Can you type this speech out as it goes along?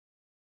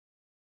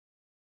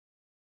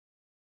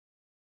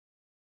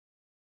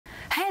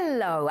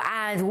Hello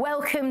and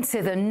welcome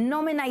to the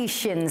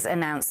nominations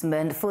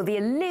announcement for the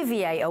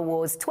Olivier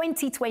Awards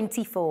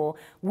 2024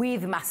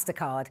 with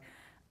Mastercard.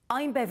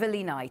 I'm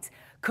Beverly Knight,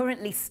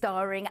 currently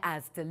starring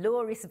as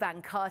Dolores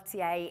Van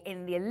Cartier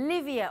in the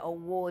Olivier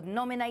Award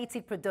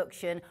nominated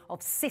production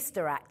of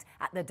Sister Act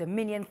at the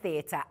Dominion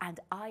Theatre, and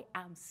I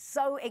am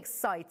so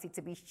excited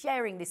to be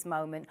sharing this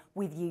moment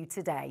with you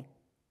today.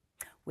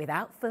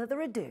 Without further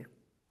ado,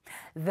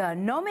 the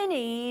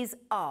nominees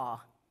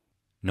are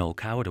Noel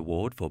Coward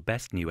Award for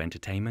Best New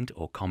Entertainment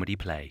or Comedy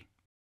Play.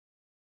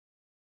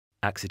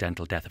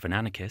 Accidental Death of an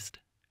Anarchist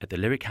at the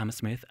Lyric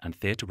Hammersmith and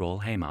Theatre Royal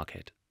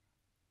Haymarket.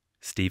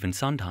 Stephen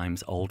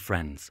Sondheim's Old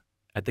Friends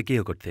at the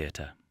Gielgud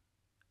Theatre.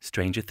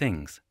 Stranger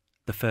Things,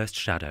 The First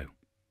Shadow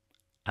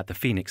at the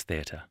Phoenix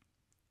Theatre.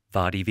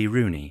 Vardy v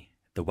Rooney,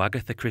 The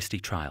Wagatha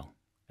Christie Trial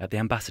at the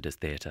Ambassadors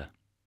Theatre.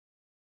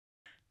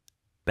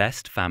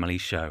 Best Family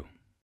Show.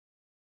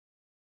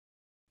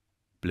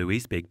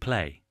 Bluey's Big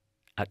Play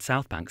at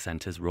Southbank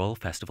Centre's Royal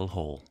Festival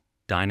Hall.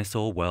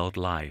 Dinosaur World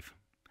Live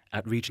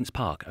at Regent's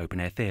Park Open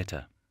Air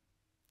Theatre.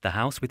 The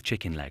House with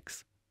Chicken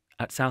Legs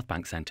at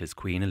Southbank Centre's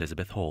Queen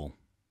Elizabeth Hall.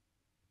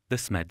 The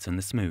Smeds and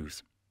the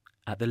Smooths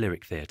at the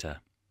Lyric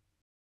Theatre.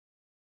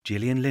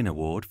 Gillian Lynn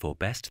Award for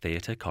Best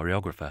Theatre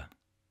Choreographer.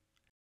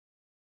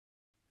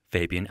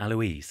 Fabian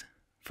Aloise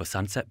for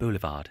Sunset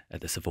Boulevard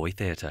at the Savoy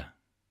Theatre.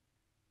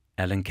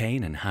 Ellen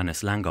Kane and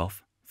Hannes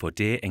Langhoff for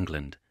Dear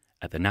England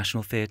at the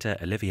National Theatre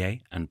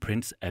Olivier and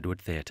Prince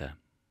Edward Theatre.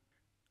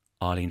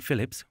 Arlene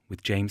Phillips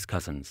with James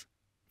Cousins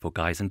for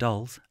Guys and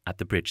Dolls at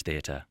the Bridge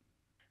Theatre.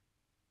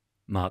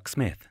 Mark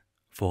Smith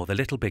for The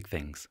Little Big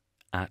Things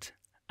at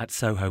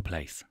Soho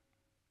Place.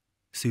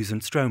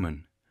 Susan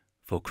Stroman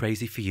for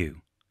Crazy for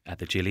You at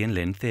the Gillian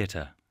Lynn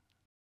Theatre.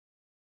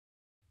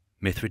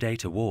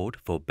 Mithridate Award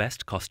for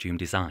Best Costume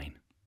Design.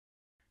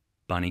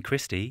 Barney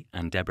Christie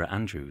and Deborah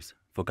Andrews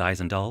for Guys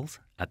and Dolls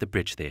at the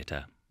Bridge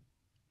Theatre.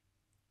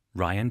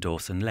 Ryan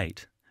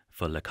Dawson-Late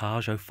for La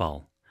Cage aux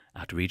Folles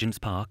at Regent's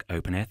Park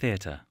Open Air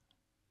Theatre.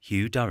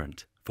 Hugh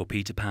Durrant for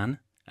Peter Pan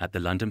at the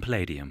London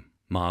Palladium.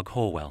 Marg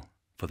Horwell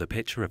for The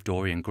Picture of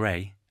Dorian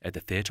Gray at the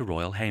Theatre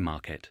Royal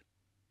Haymarket.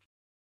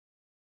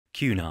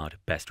 Cunard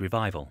Best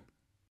Revival.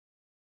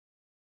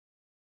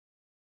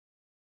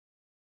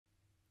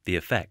 The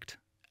Effect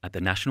at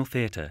the National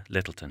Theatre,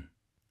 Lyttelton.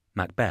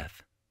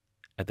 Macbeth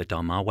at the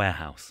Donmar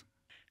Warehouse.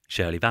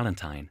 Shirley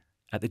Valentine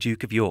at the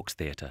Duke of York's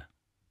Theatre.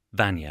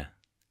 Vanya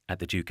at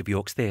the Duke of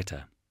York's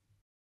Theatre.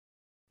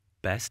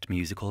 Best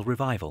Musical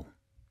Revival.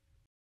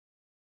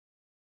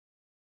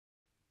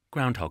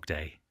 Groundhog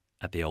Day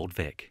at the Old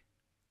Vic.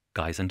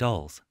 Guys and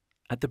Dolls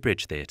at the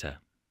Bridge Theatre.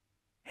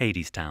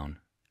 Hadestown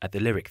at the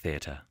Lyric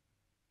Theatre.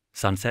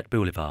 Sunset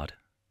Boulevard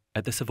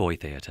at the Savoy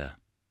Theatre.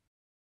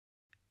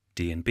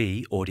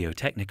 D&B Audio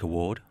Technic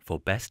Award for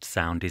Best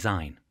Sound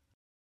Design.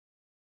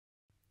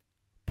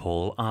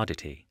 Paul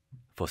Arditi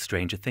for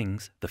Stranger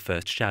Things, The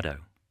First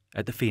Shadow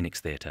at the Phoenix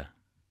Theatre.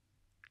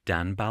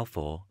 Dan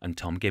Balfour and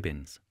Tom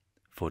Gibbons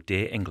for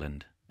Dear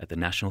England at the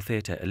National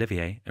Theatre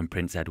Olivier and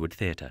Prince Edward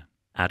Theatre.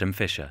 Adam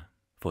Fisher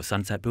for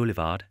Sunset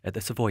Boulevard at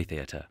the Savoy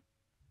Theatre.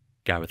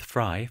 Gareth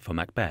Fry for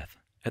Macbeth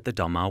at the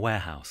Donmar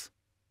Warehouse.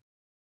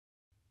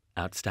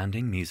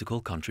 Outstanding Musical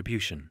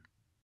Contribution.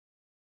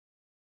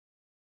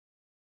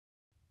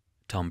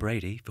 Tom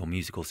Brady for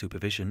Musical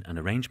Supervision and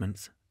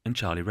Arrangements and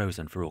Charlie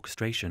Rosen for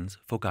Orchestrations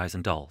for Guys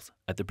and Dolls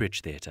at the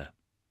Bridge Theatre.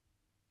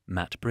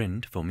 Matt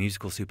Brind for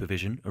Musical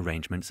Supervision,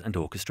 Arrangements and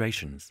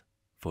Orchestrations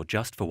for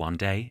Just for One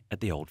Day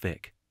at the Old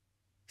Vic.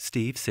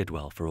 Steve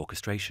Sidwell for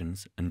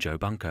Orchestrations and Joe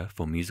Bunker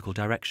for Musical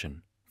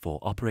Direction for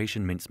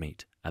Operation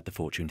Mincemeat at the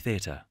Fortune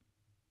Theatre.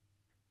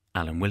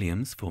 Alan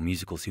Williams for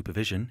Musical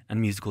Supervision and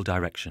Musical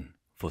Direction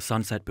for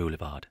Sunset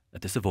Boulevard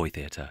at the Savoy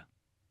Theatre.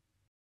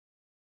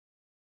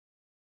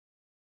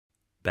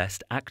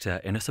 Best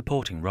Actor in a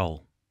Supporting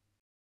Role.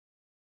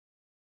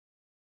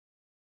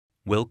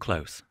 Will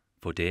Close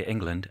for Dear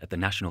England at the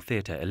National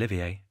Theatre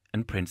Olivier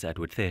and Prince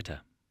Edward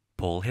Theatre.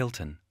 Paul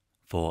Hilton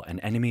for An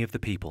Enemy of the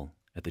People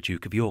at the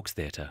Duke of York's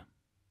Theatre.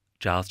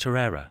 Giles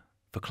Terrera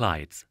for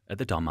Clyde's at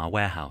the Donmar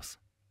Warehouse.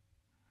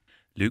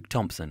 Luke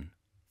Thompson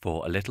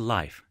for A Little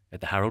Life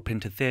at the Harold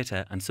Pinter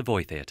Theatre and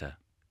Savoy Theatre.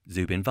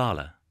 Zubin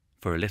Vala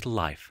for A Little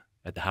Life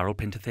at the Harold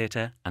Pinter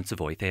Theatre and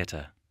Savoy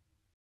Theatre.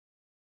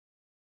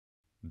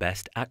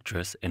 Best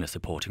Actress in a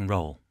Supporting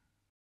Role.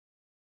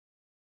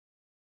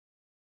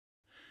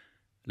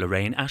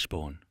 Lorraine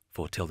Ashbourne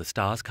for Till the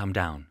Stars Come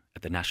Down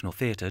at the National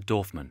Theatre,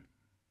 Dorfman.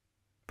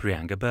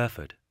 Priyanka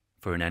Burford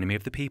for An Enemy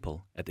of the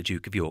People at the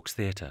Duke of York's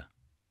Theatre.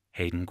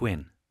 Hayden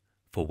Gwynn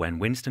for When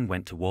Winston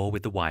Went to War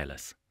with the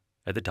Wireless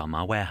at the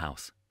Donmar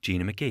Warehouse.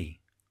 Gina McGee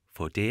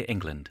for Dear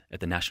England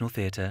at the National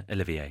Theatre,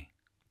 Olivier.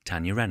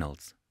 Tanya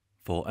Reynolds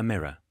for A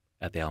Mirror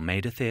at the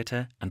Almeida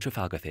Theatre and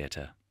Trafalgar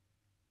Theatre.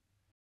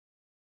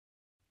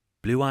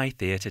 Blue Eye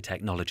Theatre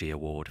Technology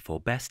Award for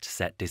Best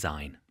Set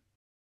Design.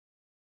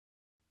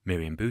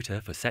 Miriam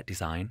Buta for Set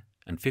Design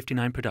and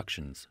 59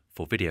 Productions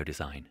for Video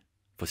Design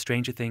for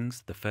Stranger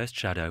Things, The First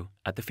Shadow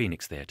at the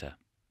Phoenix Theatre.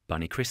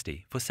 Barney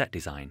Christie for Set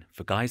Design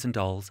for Guys and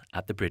Dolls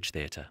at the Bridge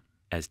Theatre.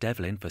 Es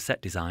Devlin for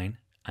set design,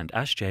 and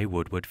Ash J.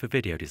 Woodward for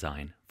video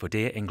design for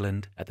Dear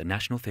England at the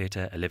National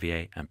Theatre,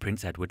 Olivier and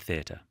Prince Edward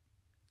Theatre.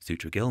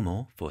 Sutra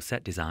Gilmore for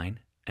set design,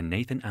 and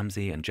Nathan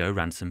Amsey and Joe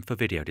Ransom for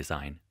video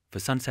design for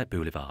Sunset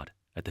Boulevard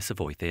at the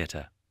Savoy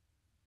Theatre.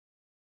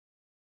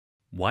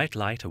 White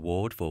Light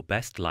Award for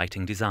Best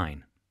Lighting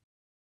Design.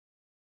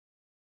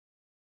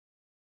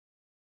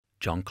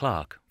 John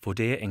Clark for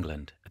Dear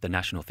England at the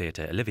National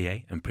Theatre,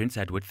 Olivier and Prince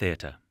Edward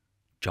Theatre.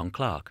 John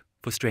Clark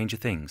for Stranger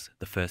Things,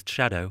 The First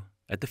Shadow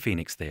at the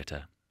Phoenix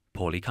Theatre.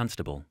 Paulie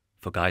Constable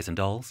for Guys and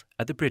Dolls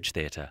at the Bridge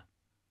Theatre.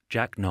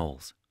 Jack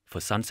Knowles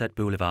for Sunset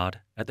Boulevard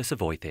at the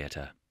Savoy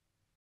Theatre.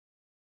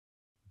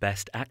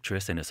 Best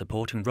Actress in a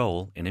Supporting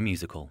Role in a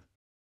Musical.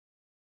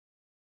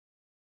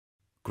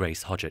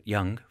 Grace Hodgett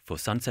Young for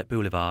Sunset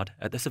Boulevard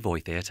at the Savoy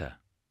Theatre.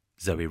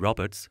 Zoe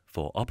Roberts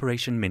for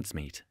Operation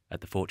Mincemeat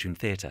at the Fortune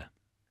Theatre.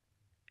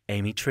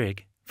 Amy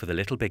Trigg for The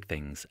Little Big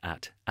Things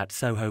at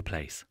Soho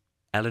Place.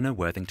 Eleanor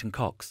Worthington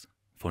Cox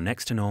for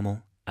Next to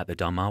Normal at the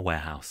Donmar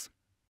Warehouse.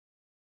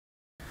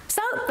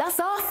 So that's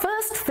our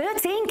first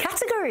 13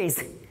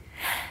 categories.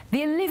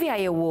 The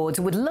Olivier Awards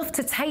would love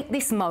to take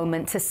this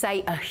moment to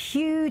say a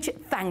huge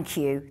thank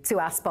you to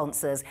our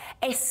sponsors,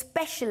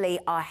 especially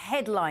our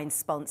headline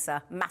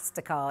sponsor,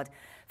 Mastercard,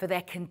 for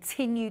their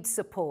continued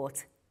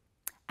support.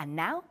 And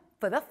now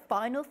for the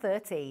final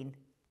 13.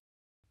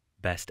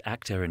 Best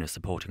Actor in a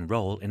Supporting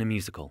Role in a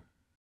Musical.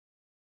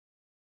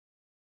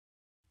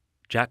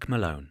 Jack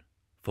Malone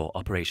for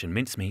Operation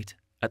Mincemeat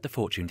at the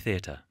Fortune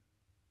Theatre.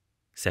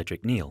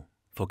 Cedric Neal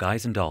for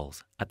Guys and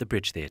Dolls at the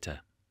Bridge Theatre.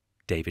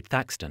 David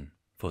Thaxton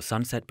for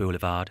Sunset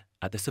Boulevard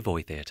at the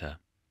Savoy Theatre.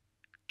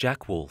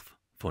 Jack Wolfe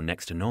for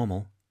Next to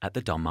Normal at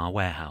the Donmar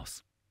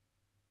Warehouse.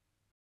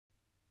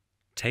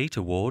 Tate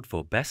Award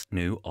for Best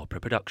New Opera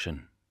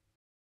Production.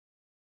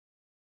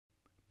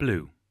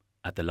 Blue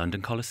at the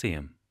London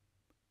Coliseum.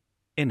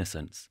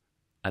 Innocence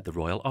at the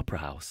Royal Opera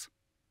House.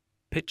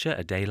 Picture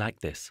a Day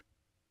Like This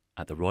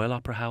at the Royal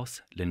Opera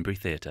House, Linbury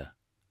Theatre.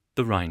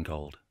 The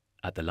Rheingold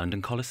at the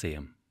London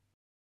Coliseum.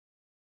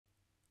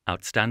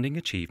 Outstanding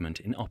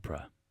Achievement in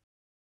Opera.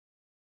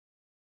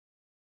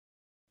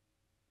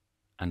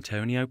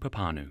 Antonio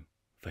Papanou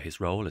for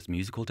his role as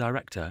musical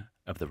director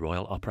of the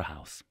Royal Opera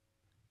House.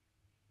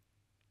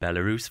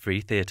 Belarus Free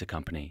Theatre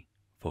Company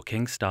for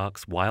King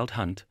Stark's Wild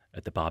Hunt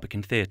at the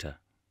Barbican Theatre.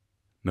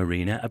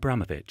 Marina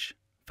Abramovich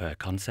for her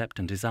concept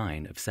and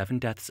design of Seven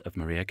Deaths of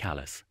Maria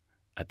Callas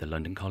at the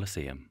London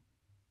Coliseum.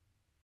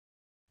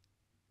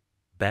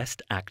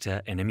 Best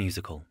Actor in a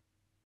Musical.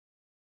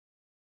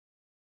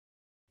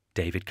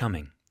 David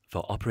Cumming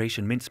for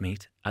Operation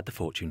Mincemeat at the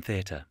Fortune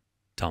Theatre.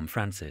 Tom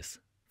Francis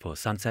for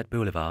Sunset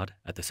Boulevard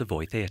at the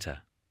Savoy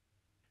Theatre.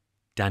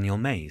 Daniel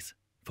Mays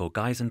for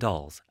Guys and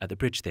Dolls at the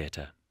Bridge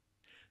Theatre.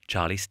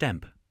 Charlie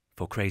Stemp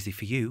for Crazy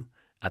for You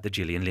at the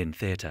Gillian Lynn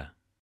Theatre.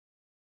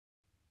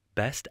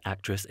 Best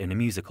Actress in a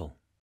Musical.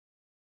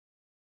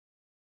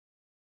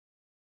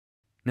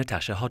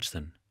 Natasha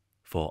Hodgson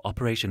for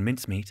Operation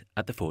Mincemeat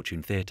at the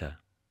Fortune Theatre.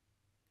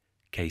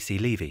 Casey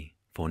Levy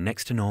for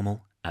Next to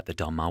Normal at the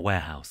Donmar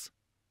Warehouse.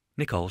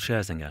 Nicole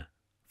Scherzinger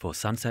for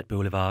Sunset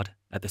Boulevard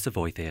at the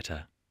Savoy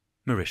Theatre.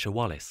 Marisha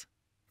Wallace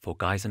for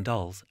Guys and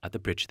Dolls at the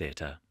Bridge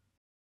Theatre.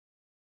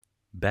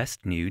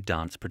 Best New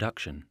Dance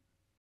Production.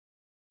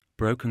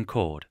 Broken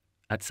Chord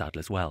at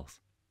Sadler's Wells.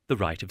 The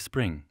Rite of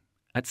Spring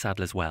at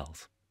Sadler's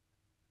Wells.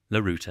 La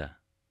Ruta,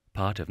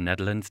 part of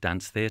Netherlands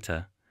Dance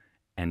Theatre,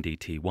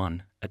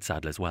 NDT1 at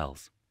Sadler's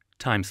Wells.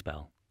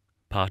 Timespell,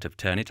 part of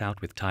Turn It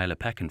Out with Tyler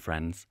Peck and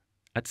Friends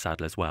at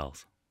Sadler's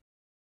Wells.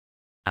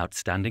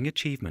 Outstanding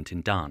Achievement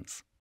in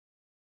Dance.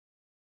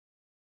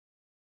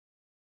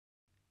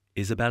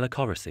 Isabella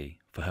Corrissy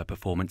for her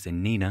performance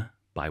in Nina,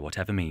 By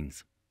Whatever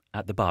Means,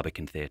 at the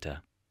Barbican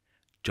Theatre.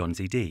 John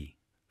Z. D.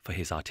 for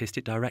his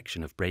artistic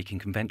direction of Breaking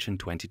Convention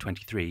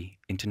 2023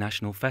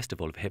 International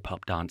Festival of Hip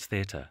Hop Dance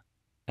Theatre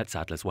at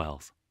Sadler's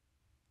Wells.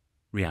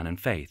 Rhiannon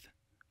Faith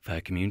for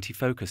her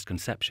community-focused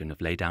conception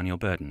of Lay Down Your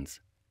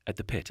Burdens at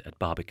the Pit at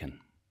Barbican.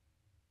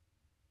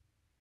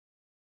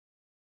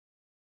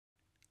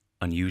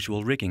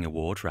 Unusual Rigging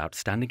Award for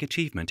Outstanding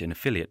Achievement in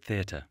Affiliate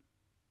Theatre.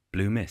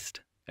 Blue Mist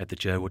at the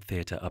Jerwood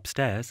Theatre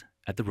upstairs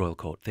at the Royal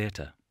Court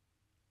Theatre.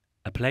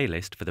 A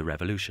Playlist for the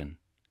Revolution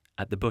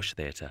at the Bush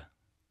Theatre.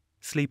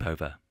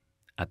 Sleepover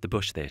at the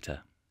Bush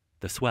Theatre.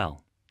 The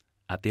Swell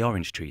at the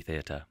Orange Tree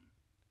Theatre.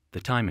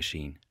 The Time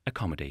Machine, a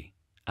comedy,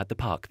 at the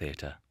Park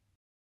Theatre.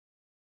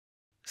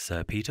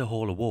 Sir Peter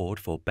Hall Award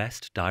for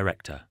Best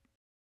Director.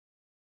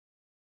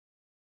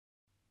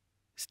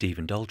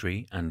 Stephen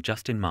Daldry and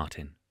Justin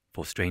Martin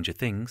for Stranger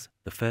Things,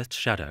 The First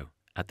Shadow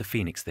at the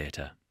Phoenix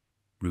Theatre.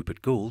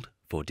 Rupert Gould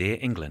for Dear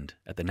England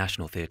at the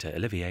National Theatre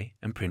Olivier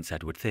and Prince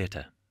Edward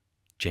Theatre.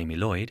 Jamie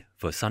Lloyd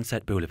for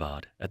Sunset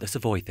Boulevard at the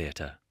Savoy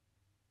Theatre.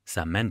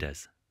 Sam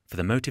Mendes for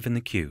The Motive in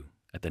the Queue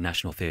at the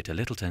National Theatre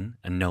Littleton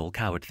and Noel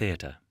Coward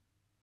Theatre.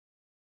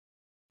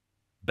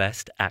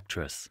 Best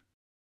Actress.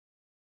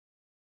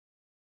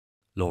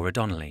 Laura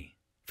Donnelly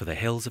for The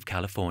Hills of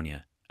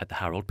California at the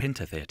Harold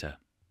Pinter Theatre.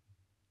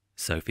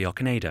 Sophie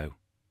Okonedo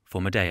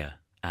for Medea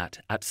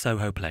at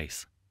Soho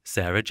Place,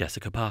 Sarah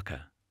Jessica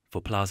Parker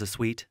for Plaza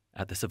Suite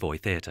at the Savoy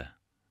Theatre.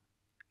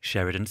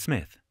 Sheridan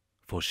Smith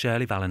for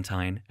Shirley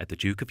Valentine at the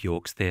Duke of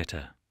York's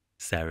Theatre.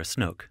 Sarah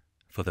Snook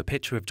for The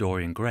Picture of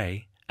Dorian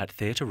Gray at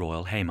Theatre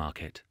Royal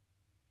Haymarket.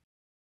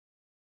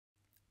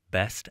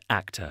 Best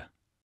Actor: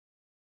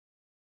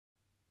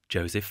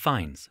 Joseph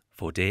Fiennes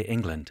for Dear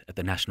England at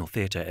the National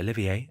Theatre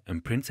Olivier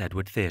and Prince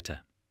Edward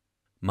Theatre.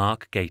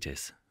 Mark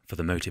Gatiss for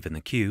The Motive in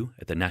the Queue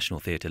at the National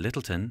Theatre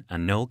Littleton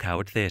and Noel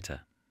Coward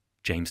Theatre.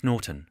 James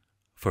Norton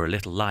for A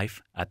Little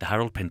Life at the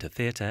Harold Pinter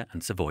Theatre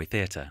and Savoy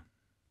Theatre.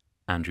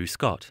 Andrew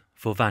Scott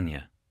for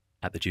Vanya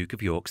at the Duke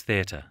of York's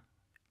Theatre.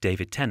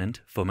 David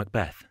Tennant for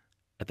Macbeth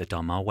at the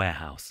Donmar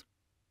Warehouse.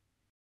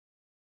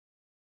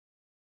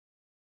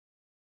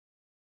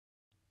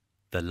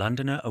 The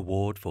Londoner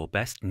Award for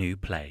Best New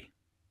Play: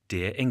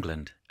 Dear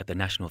England at the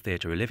National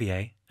Theatre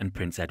Olivier and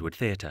Prince Edward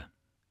Theatre.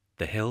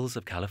 The Hills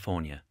of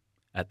California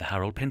at the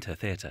Harold Pinter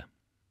Theatre.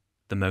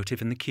 The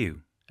Motive in the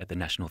Queue at the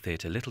National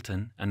Theatre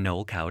Littleton and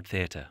Noel Coward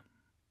Theatre.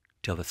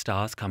 Till the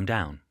Stars Come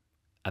Down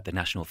at the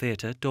National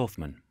Theatre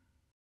Dorfman.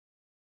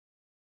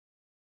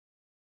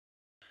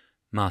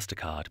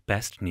 Mastercard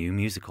Best New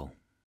Musical: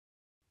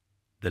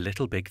 The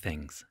Little Big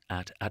Things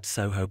at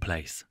Soho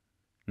Place.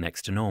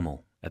 Next to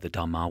Normal at the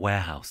Donmar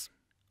Warehouse.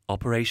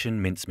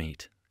 Operation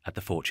Mincemeat at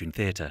the Fortune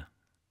Theatre.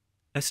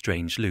 A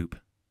Strange Loop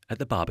at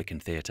the Barbican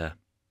Theatre.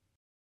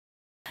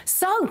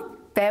 So,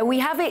 there we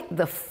have it,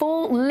 the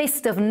full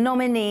list of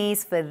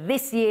nominees for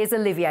this year's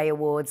Olivier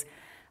Awards.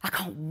 I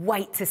can't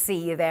wait to see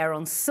you there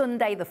on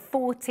Sunday the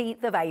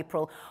 14th of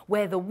April,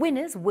 where the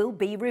winners will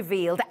be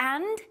revealed.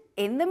 And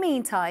in the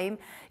meantime,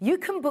 you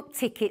can book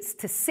tickets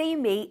to see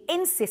me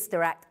in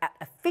Sister Act at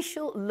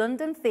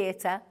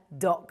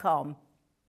officiallondontheatre.com.